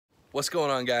What's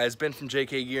going on, guys? Ben from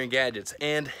JK Gear and Gadgets,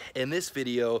 and in this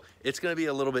video it's going to be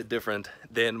a little bit different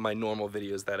than my normal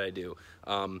videos that I do.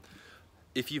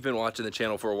 If you've been watching the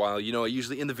channel for a while, you know I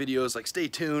usually in the videos like stay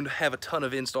tuned, have a ton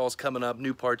of installs coming up,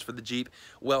 new parts for the Jeep.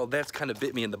 Well, that's kind of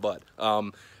bit me in the butt.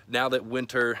 Now that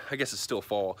winter, I guess it's still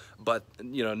fall, but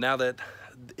you know, now that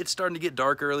it's starting to get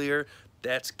dark earlier,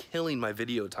 that's killing my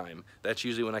video time. That's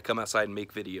usually when I come outside and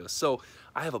make videos. So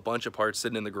I have a bunch of parts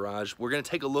sitting in the garage. We're gonna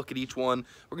take a look at each one.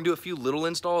 We're gonna do a few little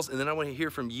installs, and then I wanna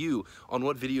hear from you on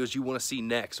what videos you wanna see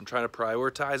next. I'm trying to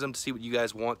prioritize them to see what you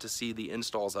guys want to see the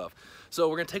installs of. So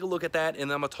we're gonna take a look at that, and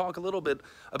then I'm gonna talk a little bit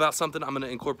about something I'm gonna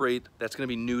incorporate that's gonna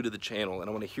be new to the channel, and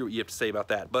I wanna hear what you have to say about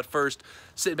that. But first,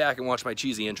 sit back and watch my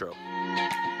cheesy intro.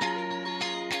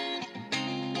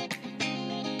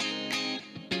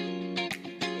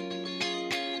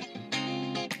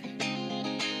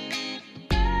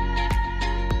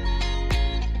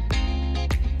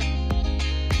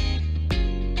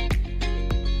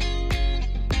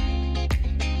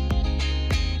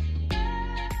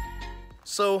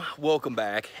 So, welcome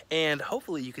back, and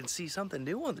hopefully you can see something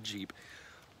new on the Jeep.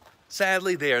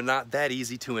 Sadly, they are not that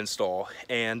easy to install,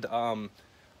 and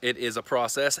it is a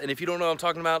process. And if you don't know what I'm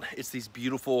talking about, it's these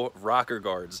beautiful rocker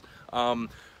guards.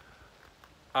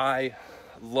 I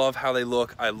love how they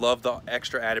look. I love the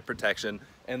extra added protection,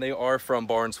 and they are from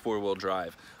Barnes 4-wheel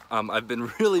drive. I've been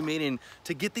really meaning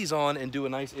to get these on and do a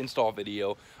nice install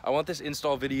video. I want this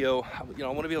install video, you know,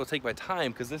 I want to be able to take my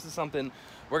time, because this is something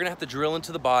we're gonna have to drill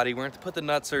into the body. We're gonna have to put the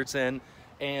nutserts in,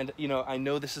 and you know, I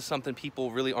know this is something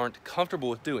people really aren't comfortable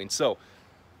with doing. So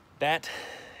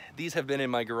these have been in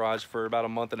my garage for about a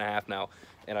month and a half now,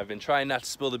 and I've been trying not to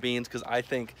spill the beans because I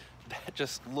think that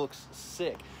just looks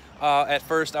sick. At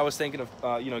first I was thinking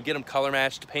of you know, get them color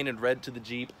matched, painted red to the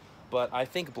Jeep, but I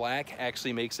think black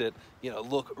actually makes it, you know,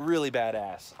 look really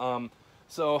badass.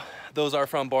 So those are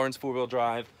from Barnes 4-wheel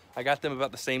drive. I got them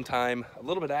about the same time, a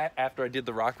little bit after I did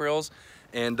the rock rails,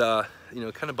 and you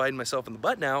know, kind of biting myself in the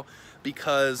butt now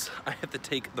because I have to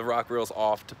take the rock rails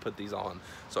off to put these on.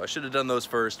 So I should have done those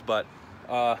first, but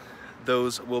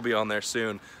those will be on there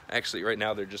soon. Actually, right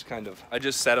now they're just kind of, I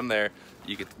just set them there.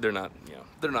 They're not, you know,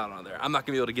 they're not on there. I'm not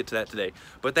gonna be able to get to that today,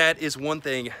 but that is one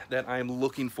thing that I'm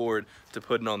looking forward to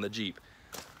putting on the Jeep.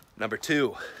 Number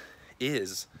two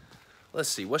is, let's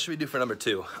see, what should we do for number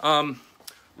two?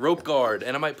 Rope guard,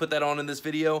 and I might put that on in this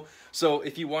video. So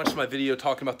if you watched my video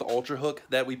talking about the Ultra Hook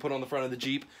that we put on the front of the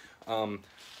Jeep, one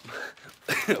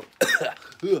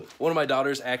of my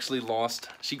daughters actually lost,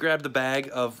 she grabbed the bag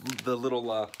of the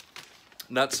little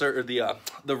nutsert, or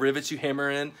the rivets you hammer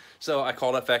in. So I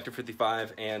called up Factor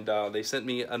 55, and they sent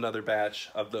me another batch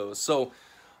of those. So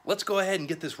let's go ahead and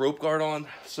get this rope guard on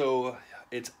so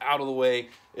it's out of the way.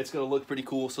 It's gonna look pretty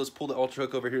cool. So let's pull the Ultra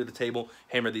Hook over here to the table,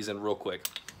 hammer these in real quick.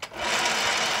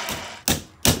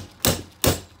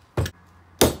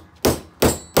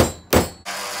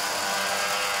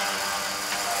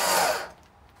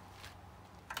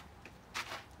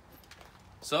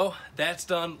 So that's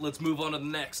done. Let's move on to the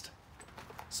next.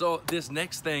 So this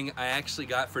next thing I actually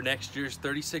got for next year's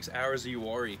 36 hours of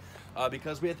URI.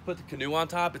 Because we had to put the canoe on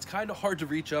top, it's kind of hard to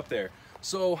reach up there.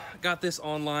 So got this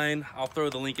online. I'll throw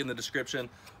the link in the description.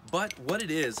 But what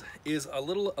it is a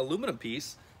little aluminum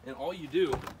piece, and all you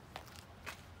do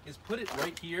is put it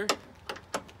right here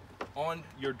on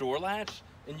your door latch,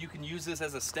 and you can use this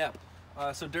as a step.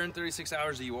 So during 36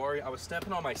 hours of URI, I was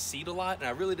stepping on my seat a lot, and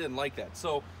I really didn't like that.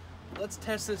 So let's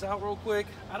test this out real quick.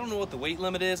 I don't know what the weight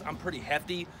limit is. I'm pretty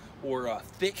hefty, or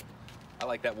thick. I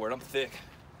like that word, I'm thick.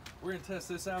 We're gonna test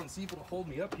this out and see if it'll hold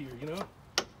me up here, you know?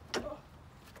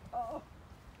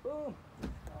 Boom.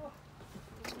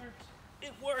 It works.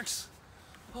 It works.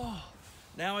 Oh,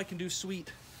 now I can do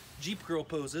sweet Jeep girl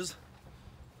poses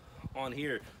on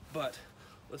here, but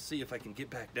let's see if I can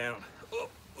get back down.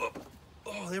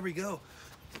 Oh, there we go.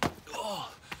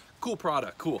 Oh, cool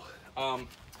product, cool.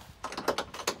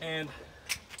 And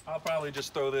I'll probably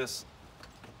just throw this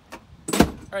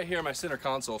right here in my center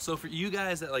console. So for you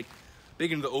guys that like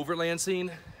big into the overland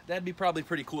scene, that'd be probably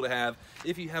pretty cool to have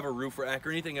if you have a roof rack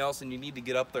or anything else and you need to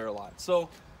get up there a lot. So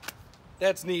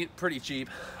that's neat, pretty cheap.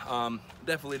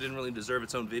 Definitely didn't really deserve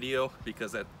its own video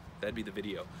because that'd be the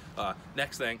video.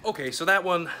 Next thing. Okay, so that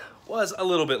one was a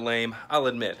little bit lame, I'll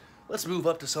admit. Let's move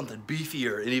up to something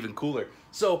beefier and even cooler.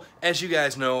 So as you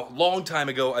guys know, long time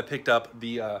ago I picked up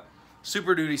the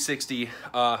Super Duty 60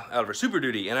 out of our Super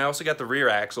Duty, and I also got the rear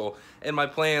axle, and my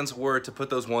plans were to put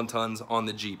those 1-tons on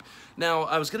the Jeep. Now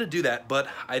I was gonna do that, but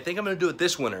I think I'm gonna do it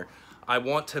this winter. I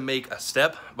want to make a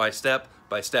step by step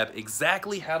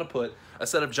exactly how to put a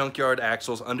set of junkyard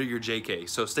axles under your JK.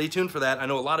 So stay tuned for that. I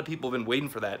know a lot of people have been waiting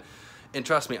for that. And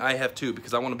trust me, I have too,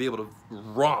 because I want to be able to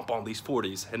romp on these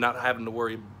 40s and not having to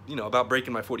worry, you know, about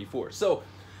breaking my 44. So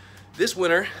this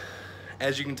winter,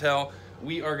 as you can tell,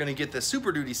 we are going to get the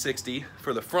Super Duty 60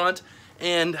 for the front,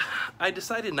 and I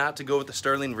decided not to go with the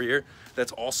Sterling rear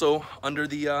that's also under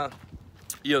the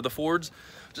you know, the Fords,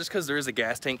 just because there is a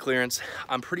gas tank clearance.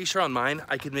 I'm pretty sure on mine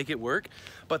I could make it work,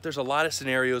 but there's a lot of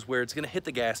scenarios where it's going to hit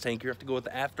the gas tank. You have to go with the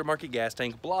aftermarket gas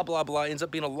tank, blah blah blah. Ends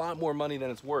up being a lot more money than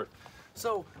it's worth.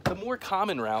 So the more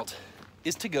common route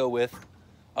is to go with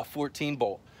a 14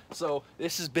 bolt. So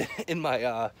this has been in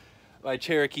my my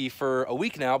Cherokee for a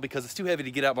week now because it's too heavy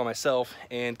to get out by myself,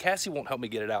 and Cassie won't help me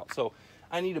get it out. So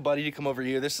I need a buddy to come over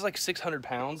here. This is like 600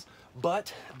 pounds,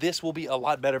 but this will be a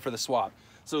lot better for the swap.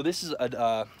 So this is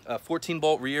a 14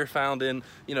 bolt rear found in,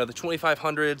 you know, the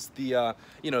 2500s, the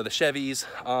you know, the Chevys.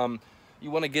 You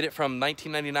want to get it from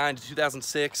 1999 to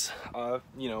 2006,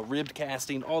 you know, ribbed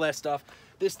casting, all that stuff.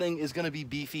 This thing is going to be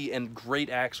beefy and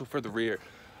great axle for the rear.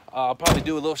 I'll probably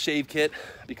do a little shave kit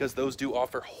because those do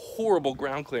offer horrible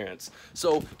ground clearance.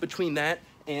 So between that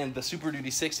and the Super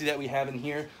Duty 60 that we have in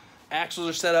here, axles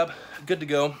are set up, good to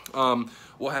go.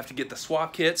 We'll have to get the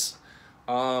swap kits,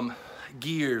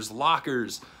 gears,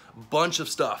 lockers, bunch of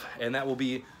stuff, and that will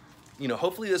be, you know,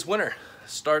 hopefully this winter.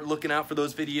 Start looking out for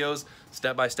those videos,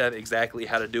 step by step, exactly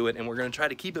how to do it, and we're going to try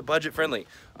to keep it budget friendly.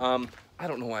 I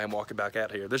don't know why I'm walking back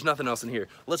out here. There's nothing else in here.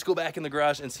 Let's go back in the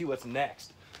garage and see what's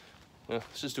next.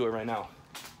 Let's just do it right now.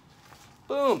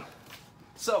 Boom.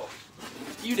 So,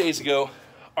 a few days ago,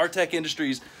 Artec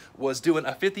Industries was doing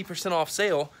a 50% off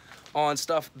sale on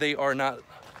stuff they are not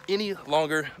any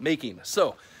longer making.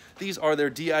 So, these are their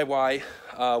DIY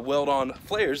weld-on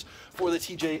flares for the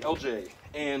TJ LJ,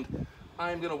 and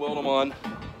I'm gonna weld them on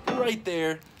right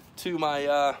there to my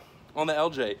on the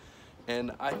LJ,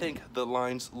 and I think the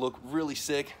lines look really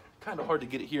sick. Kind of hard to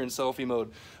get it here in selfie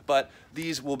mode, but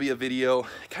these will be a video.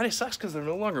 Kind of sucks because they're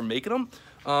no longer making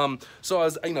them. So I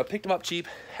was, you know, picked them up cheap,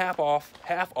 half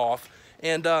off,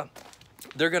 and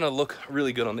they're gonna look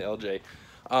really good on the LJ.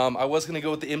 I was gonna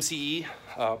go with the MCE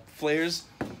flares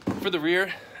for the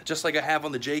rear, just like I have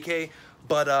on the JK,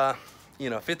 but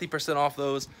you know, 50% off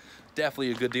those,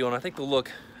 definitely a good deal, and I think they'll look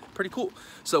pretty cool.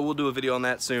 So we'll do a video on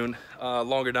that soon,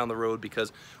 longer down the road,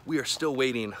 because we are still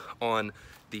waiting on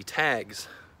the tags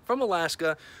from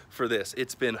Alaska for this.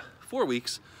 It's been 4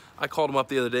 weeks. I called them up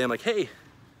the other day. I'm like, hey,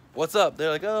 what's up? They're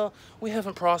like, oh, we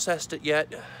haven't processed it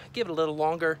yet. Give it a little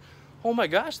longer. Oh my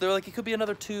gosh, they're like, it could be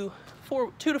another 2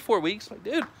 to 4 weeks. I'm like,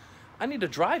 dude, I need to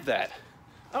drive that.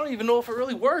 I don't even know if it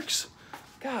really works.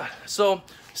 God, so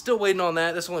still waiting on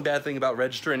that. That's the only bad thing about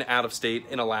registering out of state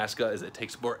in Alaska is it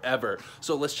takes forever.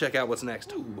 So let's check out what's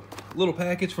next. Ooh, little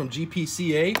package from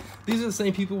GPCA. These are the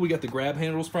same people we got the grab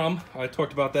handles from. I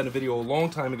talked about that in a video a long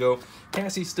time ago.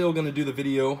 Cassie's still gonna do the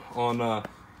video on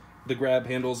the grab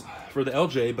handles for the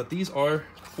LJ, but these are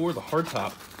for the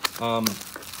hardtop.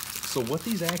 So what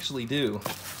these actually do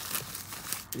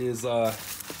is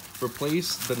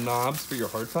replace the knobs for your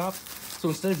hardtop. So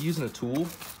instead of using a tool,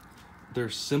 they're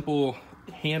simple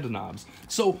hand knobs.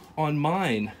 So on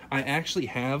mine, I actually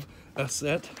have a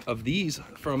set of these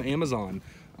from Amazon.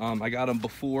 I got them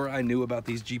before I knew about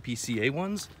these GPCA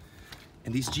ones,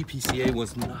 and these GPCA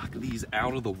ones knock these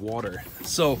out of the water.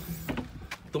 So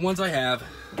the ones I have,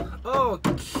 oh,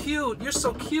 cute, you're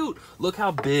so cute. Look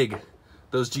how big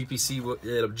those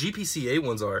GPCA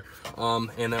ones are.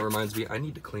 And that reminds me, I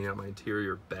need to clean out my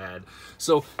interior bad.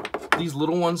 So these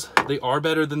little ones, they are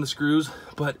better than the screws,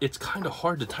 but it's kind of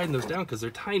hard to tighten those down because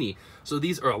they're tiny. So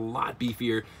these are a lot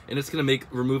beefier, and it's gonna make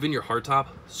removing your hardtop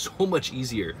so much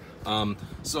easier.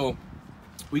 So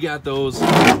we got those.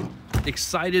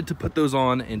 Excited to put those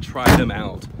on and try them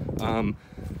out.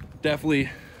 Definitely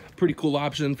pretty cool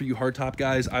option for you hardtop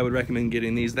guys. I would recommend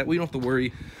getting these. That way you don't have to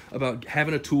worry about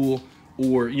having a tool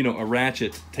or, you know, a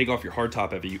ratchet to take off your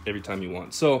hardtop every time you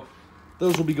want. So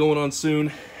those will be going on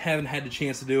soon. Haven't had the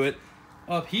chance to do it.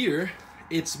 Up here,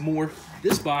 it's more,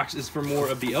 this box is for more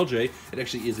of the LJ. It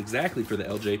actually is exactly for the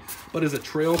LJ, but is a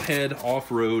trailhead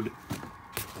off-road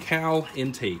cowl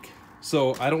intake.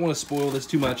 So I don't want to spoil this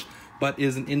too much, but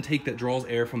is an intake that draws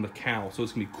air from the cowl. So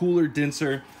it's gonna be cooler,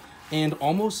 denser, and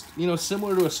almost, you know,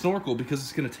 similar to a snorkel, because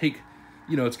it's gonna take,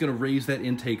 you know, it's gonna raise that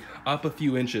intake up a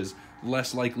few inches,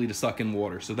 less likely to suck in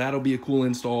water. So that'll be a cool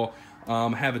install.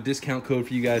 Have a discount code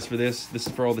for you guys for this. This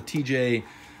is for all the TJ,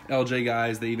 LJ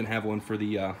guys. They even have one for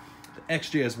the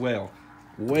XJ as well.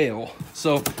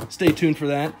 So stay tuned for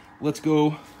that. Let's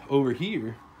go over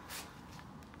here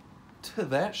to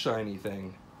that shiny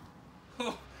thing.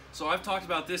 So I've talked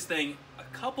about this thing a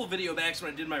couple video backs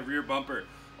when I did my rear bumper,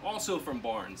 also from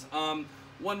Barnes.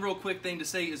 One real quick thing to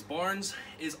say is Barnes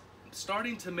is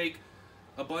starting to make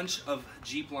a bunch of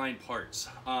Jeep line parts,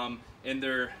 and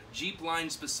they're Jeep line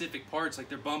specific parts, like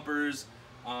their bumpers,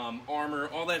 armor,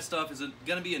 all that stuff is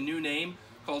gonna be a new name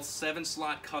called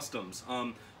 7-Slot Customs.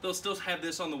 They'll still have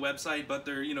this on the website, but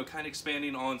they're, you know, kind of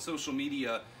expanding on social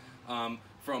media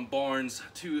from Barnes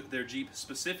to their Jeep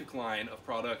specific line of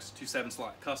products to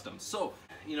 7-Slot Customs. So,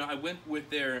 you know, I went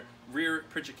with their rear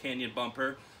Pritchett Canyon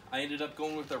bumper. I ended up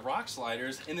going with their rock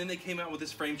sliders, and then they came out with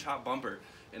this frame chop bumper.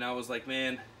 And I was like,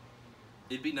 man,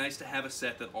 it'd be nice to have a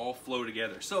set that all flow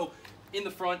together. So in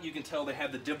the front, you can tell they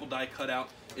have the dimple die cut out.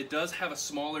 It does have a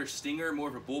smaller stinger, more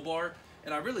of a bull bar.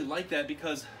 And I really like that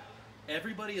because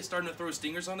everybody is starting to throw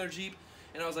stingers on their Jeep.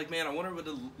 And I was like, man, I wonder what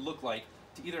it would look like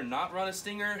to either not run a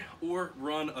stinger or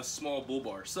run a small bull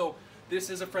bar. So this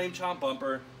is a frame chop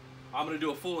bumper. I'm gonna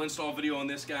do a full install video on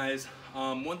this, guys.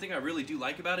 One thing I really do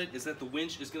like about it is that the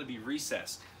winch is gonna be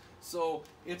recessed. So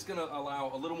it's gonna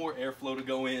allow a little more airflow to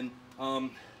go in.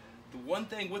 The one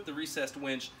thing with the recessed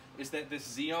winch is that this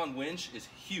Xeon winch is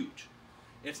huge.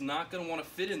 It's not gonna wanna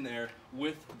fit in there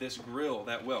with this grill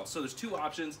that well. So there's two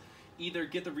options: either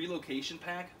get the relocation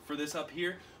pack for this up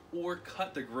here or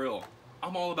cut the grill.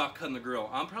 I'm all about cutting the grill.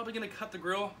 I'm probably gonna cut the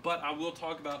grill, but I will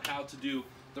talk about how to do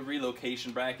the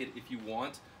relocation bracket if you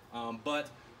want. But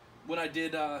when I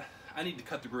did, I need to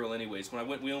cut the grill anyways. When I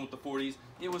went wheeling with the 40s,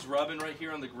 it was rubbing right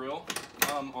here on the grill,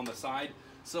 on the side.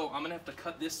 So I'm gonna have to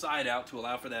cut this side out to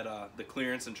allow for that the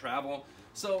clearance and travel.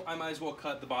 So I might as well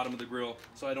cut the bottom of the grill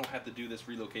so I don't have to do this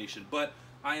relocation. But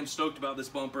I am stoked about this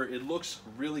bumper. It looks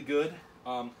really good.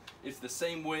 It's the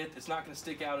same width. It's not gonna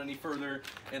stick out any further.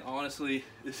 And honestly,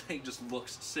 this thing just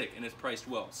looks sick and it's priced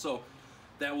well. So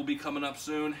that will be coming up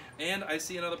soon. And I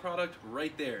see another product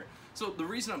right there. So the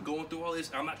reason I'm going through all this,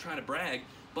 I'm not trying to brag,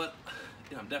 but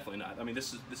you know, I'm definitely not. I mean,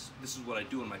 this is what I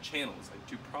do on my channel, is I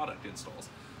do product installs.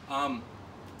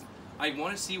 I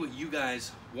want to see what you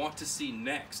guys want to see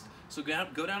next. So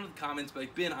go down to the comments,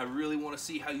 like, Ben, I really want to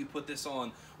see how you put this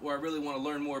on, or I really want to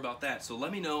learn more about that. So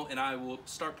let me know, and I will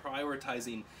start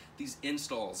prioritizing these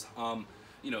installs.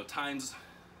 You know, time's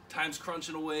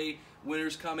crunching away,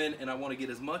 winter's coming, and I want to get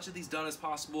as much of these done as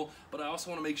possible, but I also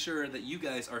want to make sure that you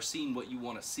guys are seeing what you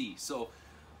want to see. So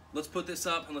let's put this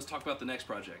up and let's talk about the next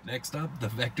project. Next up, the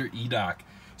Vector E-Dock.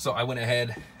 So I went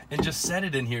ahead and just set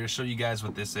it in here to show you guys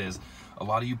what this is. A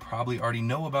lot of you probably already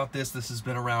know about this. This has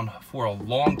been around for a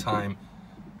long time,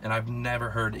 and I've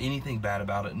never heard anything bad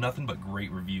about it, nothing but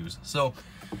great reviews. So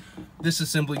this is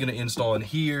simply going to install in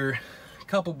here, a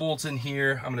couple bolts in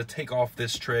here. I'm going to take off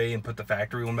this tray and put the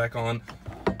factory one back on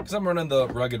because I'm running the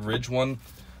Rugged Ridge one.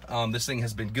 This thing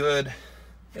has been good.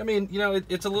 I mean, you know,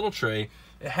 it's a little tray.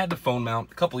 It had the phone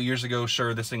mount a couple of years ago.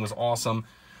 Sure, this thing was awesome,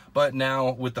 but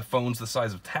now with the phones the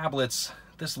size of tablets,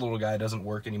 this little guy doesn't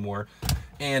work anymore,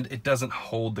 and it doesn't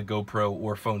hold the GoPro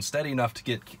or phone steady enough to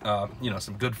get you know,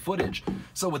 some good footage.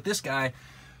 So with this guy,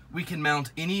 we can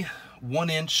mount any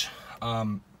 1-inch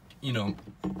you know,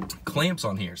 clamps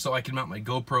on here. So I can mount my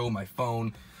GoPro, my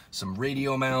phone, some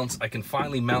radio mounts. I can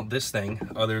finally mount this thing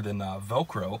other than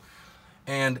Velcro.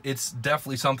 And it's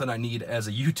definitely something I need as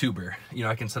a YouTuber. You know,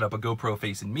 I can set up a GoPro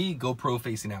facing me, GoPro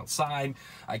facing outside.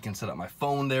 I can set up my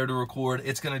phone there to record.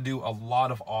 It's gonna do a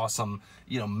lot of awesome,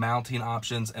 you know, mounting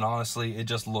options, and honestly, it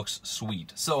just looks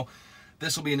sweet. So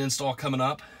this will be an install coming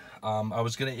up. I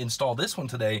was gonna install this one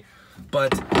today,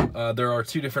 but there are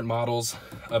two different models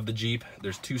of the Jeep.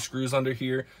 There's 2 screws under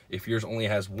here. If yours only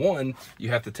has 1, you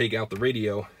have to take out the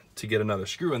radio to get another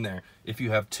screw in there. If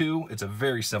you have 2, it's a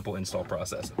very simple install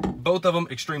process. Both of them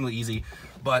extremely easy,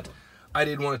 but I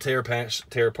didn't want to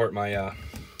tear apart my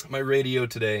my radio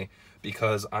today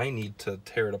because I need to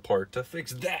tear it apart to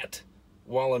fix that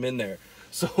while I'm in there.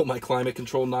 So my climate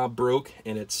control knob broke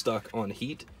and it's stuck on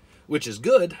heat, which is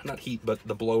good. Not heat, but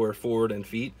the blower forward and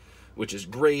feet, which is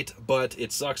great, but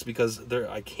it sucks because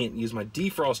I can't use my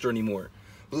defroster anymore.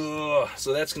 Ugh,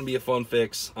 so that's gonna be a fun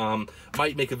fix.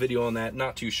 Might make a video on that,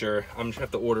 not too sure. I'm gonna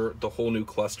have to order the whole new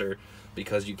cluster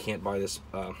because you can't buy this,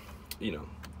 you know,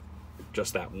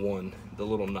 just that one. The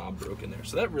little knob broke in there,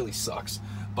 so that really sucks.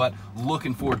 But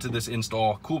looking forward to this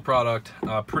install. Cool product,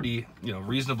 pretty, you know,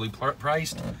 reasonably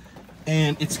priced,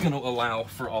 and it's gonna allow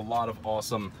for a lot of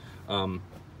awesome,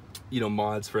 you know,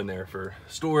 mods for in there for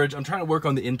storage. I'm trying to work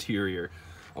on the interior.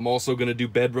 I'm also gonna do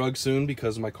bed rug soon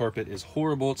because my carpet is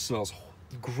horrible. It smells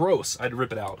gross. I'd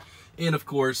rip it out. And of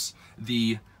course,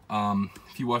 the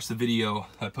if you watch the video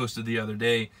I posted the other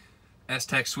day,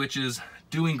 S-Tech switches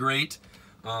doing great.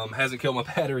 Hasn't killed my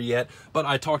battery yet, but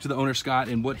I talked to the owner, Scott,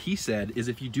 and what he said is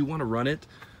if you do want to run it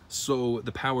so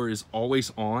the power is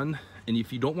always on, and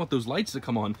if you don't want those lights to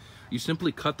come on, you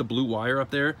simply cut the blue wire up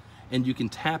there and you can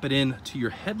tap it in to your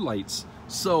headlights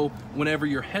So whenever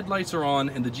your headlights are on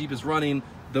and the Jeep is running,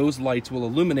 those lights will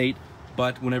illuminate,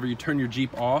 but whenever you turn your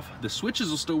Jeep off, the switches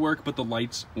will still work, but the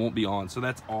lights won't be on. So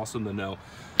that's awesome to know.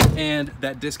 And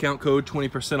that discount code,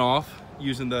 20% off,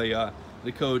 using the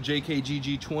code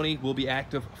JKGG20 will be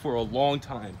active for a long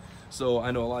time. So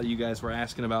I know a lot of you guys were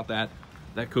asking about that.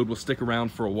 That code will stick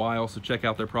around for a while, so check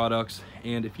out their products.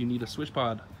 And if you need a switch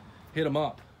pod, hit them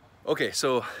up. Okay,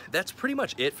 so that's pretty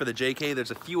much it for the JK. There's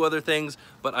a few other things,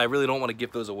 but I really don't want to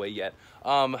give those away yet.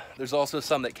 There's also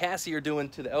some that Cassie are doing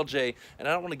to the LJ, and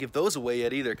I don't want to give those away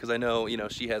yet either, because I know, you know,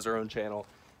 she has her own channel,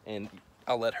 and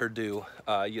I'll let her do,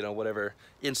 you know, whatever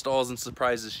installs and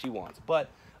surprises she wants. But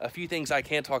a few things I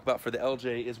can talk about for the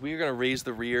LJ is we're going to raise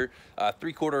the rear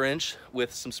 3/4 inch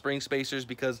with some spring spacers,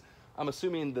 because I'm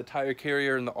assuming the tire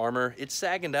carrier and the armor, it's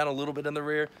sagging down a little bit in the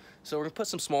rear. So we're gonna put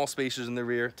some small spacers in the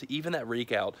rear to even that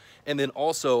rake out. And then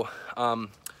also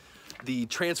the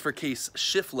transfer case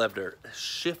shift lever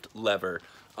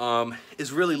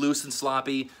is really loose and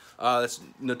sloppy. That's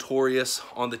notorious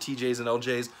on the TJs and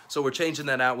LJs. So we're changing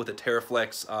that out with a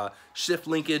TerraFlex shift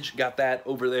linkage. Got that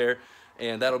over there,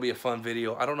 and that'll be a fun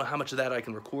video. I don't know how much of that I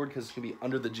can record because it's gonna be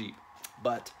under the Jeep,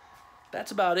 but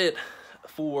that's about it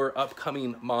for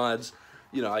upcoming mods.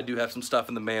 You know, I do have some stuff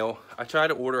in the mail. I try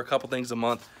to order a couple things a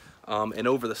month, and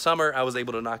over the summer I was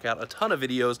able to knock out a ton of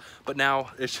videos, but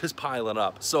now it's just piling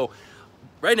up. So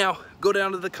right now, go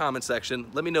down to the comment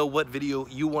section, let me know what video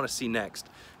you want to see next,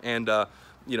 and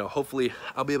you know, hopefully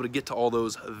I'll be able to get to all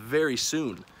those very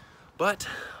soon. But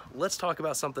let's talk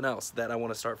about something else that I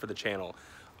want to start for the channel.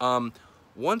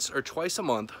 Once or twice a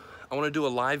month, I want to do a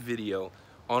live video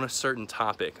on a certain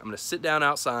topic. I'm gonna sit down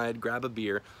outside, grab a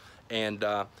beer, and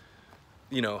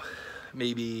you know,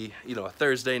 maybe, you know, a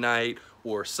Thursday night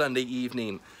or Sunday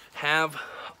evening, have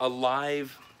a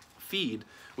live feed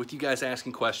with you guys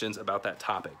asking questions about that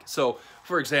topic. So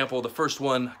for example, the first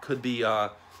one could be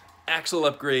axle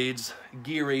upgrades,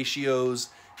 gear ratios,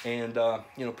 and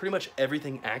you know, pretty much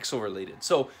everything axle related.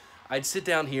 So I'd sit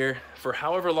down here for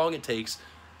however long it takes,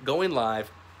 going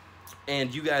live,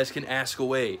 and you guys can ask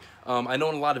away. I know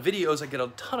in a lot of videos I get a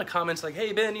ton of comments like,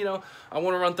 hey Ben, you know, I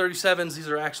want to run 37s, these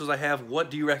are axles I have,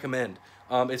 what do you recommend?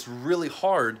 It's really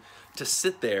hard to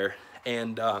sit there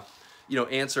and you know,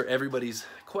 answer everybody's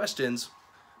questions,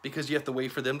 because you have to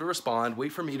wait for them to respond,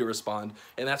 wait for me to respond,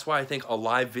 and that's why I think a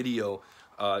live video,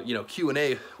 you know,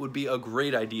 Q&A would be a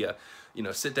great idea. You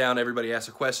know, sit down, everybody ask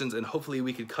their questions, and hopefully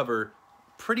we could cover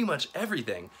pretty much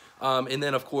everything. And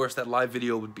then of course that live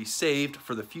video would be saved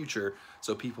for the future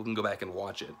so people can go back and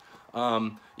watch it.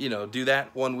 You know, do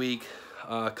that one week,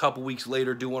 a couple weeks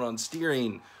later do one on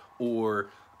steering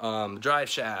or drive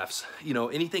shafts, you know,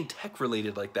 anything tech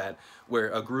related like that,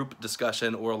 where a group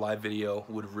discussion or a live video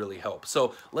would really help.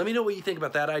 So let me know what you think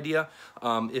about that idea.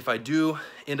 If I do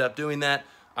end up doing that,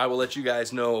 I will let you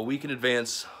guys know a week in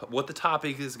advance what the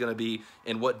topic is going to be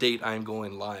and what date I'm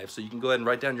going live. So you can go ahead and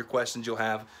write down your questions you'll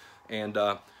have, and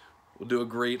we'll do a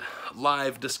great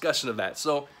live discussion of that.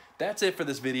 So that's it for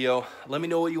this video. Let me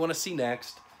know what you want to see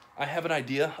next. I have an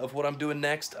idea of what I'm doing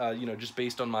next, you know, just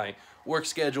based on my work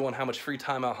schedule and how much free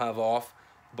time I'll have off.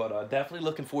 But definitely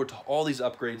looking forward to all these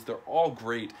upgrades. They're all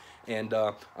great, and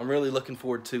I'm really looking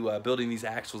forward to building these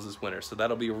axles this winter. So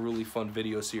that'll be a really fun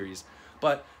video series.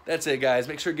 But that's it, guys.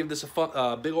 Make sure to give this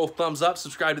a big old thumbs up,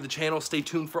 subscribe to the channel, stay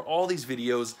tuned for all these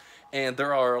videos, and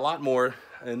there are a lot more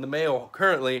in the mail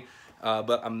currently,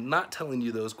 but I'm not telling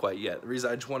you those quite yet. The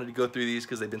reason I just wanted to go through these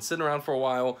because they've been sitting around for a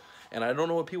while, and I don't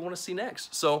know what people want to see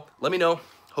next. So let me know.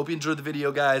 Hope you enjoyed the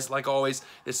video, guys. Like always,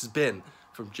 this has been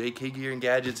from JK Gear and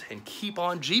Gadgets, and keep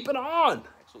on Jeeping on.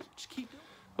 Just keep.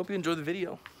 Hope you enjoyed the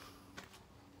video.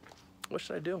 What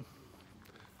should I do?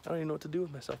 I don't even know what to do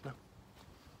with myself now.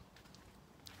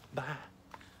 Bye.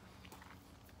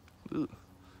 Ooh.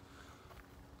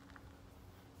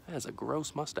 That is a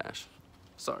gross mustache.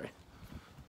 Sorry.